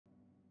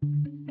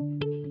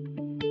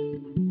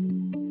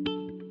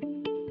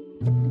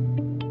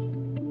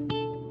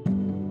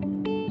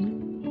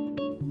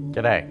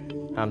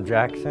G'day, I'm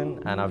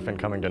Jackson and I've been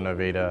coming to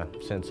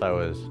Novita since I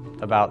was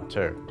about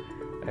 2.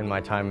 In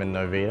my time in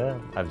Novita,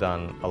 I've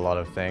done a lot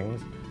of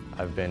things.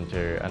 I've been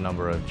to a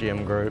number of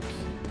gym groups,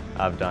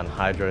 I've done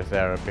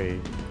hydrotherapy,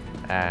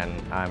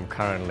 and I'm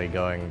currently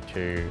going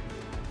to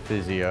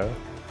physio.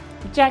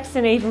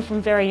 Jackson, even from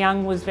very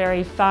young, was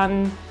very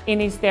fun in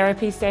his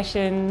therapy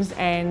sessions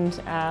and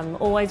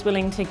always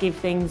willing to give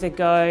things a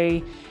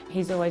go.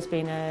 He's always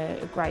been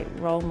a great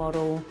role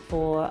model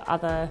for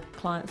other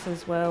clients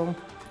as well.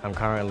 I'm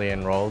currently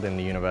enrolled in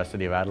the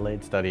University of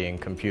Adelaide studying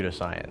computer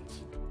science.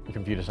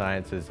 Computer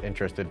science has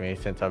interested me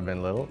since I've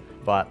been little,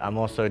 but I'm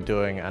also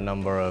doing a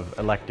number of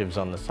electives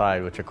on the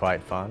side which are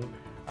quite fun.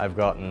 I've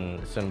gotten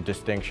some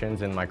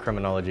distinctions in my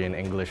criminology and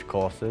English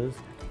courses.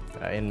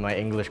 In my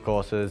English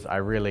courses, I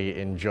really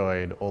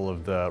enjoyed all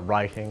of the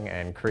writing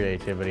and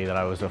creativity that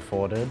I was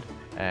afforded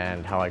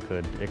and how I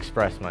could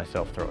express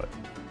myself through it.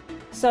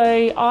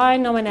 So I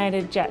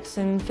nominated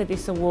Jackson for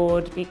this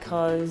award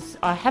because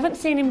I haven't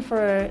seen him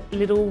for a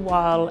little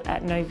while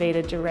at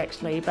Novita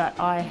directly, but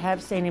I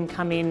have seen him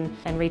come in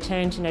and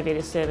return to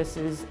Novita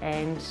services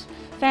and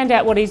found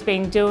out what he's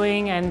been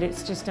doing, and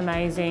it's just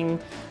amazing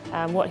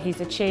what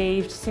he's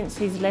achieved since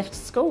he's left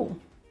school.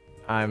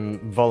 I'm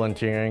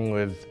volunteering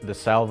with the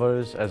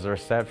Salvos as a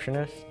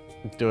receptionist.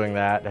 Doing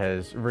that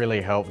has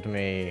really helped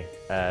me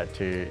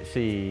to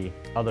see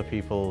other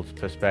people's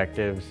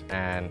perspectives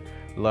and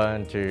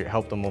learn to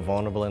help the more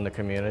vulnerable in the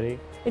community.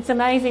 It's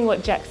amazing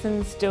what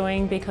Jackson's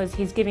doing because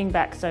he's giving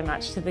back so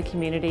much to the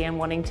community and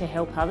wanting to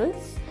help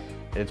others.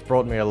 It's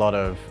brought me a lot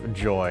of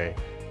joy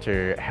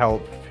to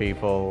help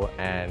people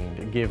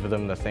and give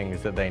them the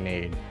things that they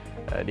need,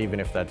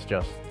 even if that's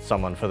just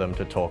someone for them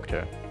to talk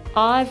to.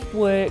 I've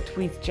worked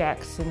with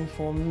Jackson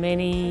for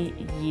many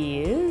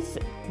years,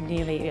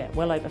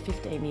 well over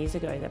 15 years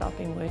ago that I've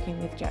been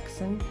working with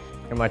Jackson.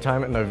 In my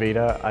time at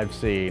Novita, I've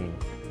seen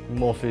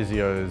more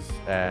physios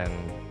and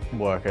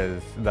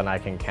workers than I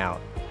can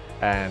count,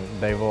 and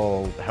they've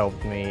all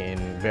helped me in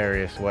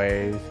various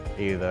ways,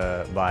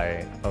 either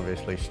by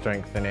obviously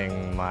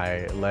strengthening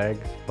my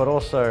legs, but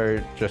also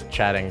just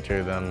chatting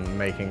to them,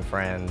 making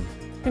friends.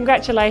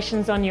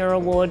 Congratulations on your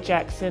award,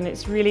 Jackson.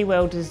 It's really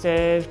well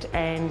deserved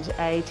and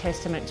a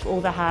testament to all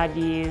the hard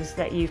years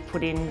that you've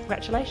put in.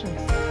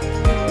 Congratulations.